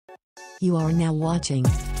You are now watching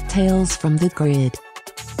Tales from the Grid.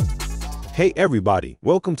 Hey everybody,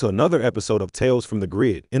 welcome to another episode of Tales from the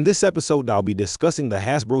Grid. In this episode, I'll be discussing the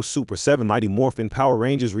Hasbro Super 7 Mighty Morphin Power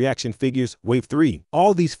Rangers reaction figures Wave 3.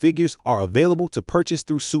 All these figures are available to purchase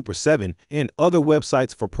through Super 7 and other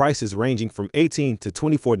websites for prices ranging from $18 to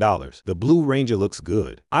 $24. The Blue Ranger looks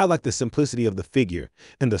good. I like the simplicity of the figure,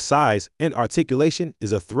 and the size and articulation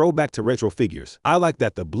is a throwback to retro figures. I like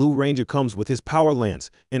that the Blue Ranger comes with his power lance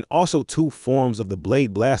and also two forms of the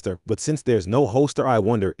Blade Blaster, but since there's no holster, I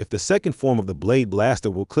wonder if the second form of the Blade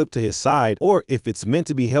Blaster will clip to his side or if it's meant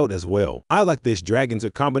to be held as well. I like this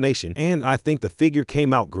Dragonzord combination and I think the figure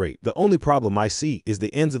came out great. The only problem I see is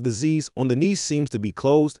the ends of the Z's on the knees seems to be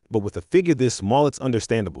closed, but with a figure this small it's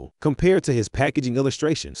understandable. Compared to his packaging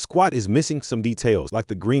illustration, Squat is missing some details like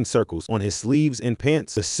the green circles on his sleeves and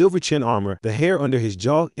pants, the silver chin armor, the hair under his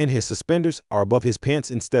jaw, and his suspenders are above his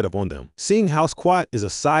pants instead of on them. Seeing how Squat is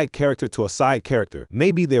a side character to a side character,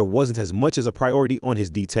 maybe there wasn't as much as a priority on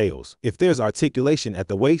his details. If there's articulation at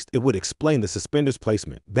the waist, it would explain the suspenders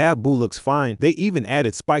placement. Babu looks fine. They even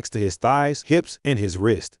added spikes to his thighs, hips, and his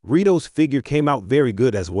wrist. Rito's figure came out very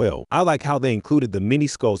good as well. I like how they included the mini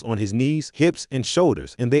skulls on his knees, hips, and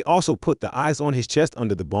shoulders, and they also put the eyes on his chest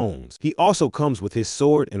under the bones. He also comes with his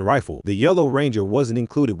sword and rifle. The Yellow Ranger wasn't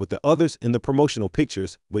included with the others in the promotional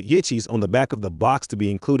pictures, but Yichi's on the back of the box to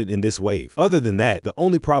be included in this wave. Other than that, the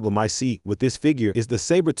only problem I see with this figure is the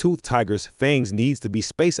saber-toothed tiger's fangs needs to be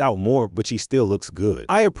spaced out more, but she still looks good.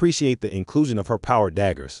 I appreciate the inclusion of her power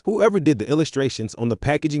daggers. Whoever did the illustrations on the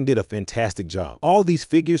packaging did a fantastic job. All these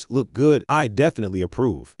figures look good. I definitely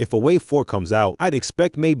approve. If a Wave 4 comes out, I'd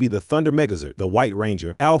expect maybe the Thunder Megazord, the White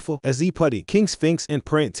Ranger, Alpha, Aziputty, King Sphinx, and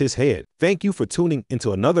Prentice Head. Thank you for tuning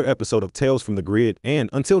into another episode of Tales from the Grid, and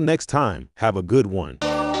until next time, have a good one.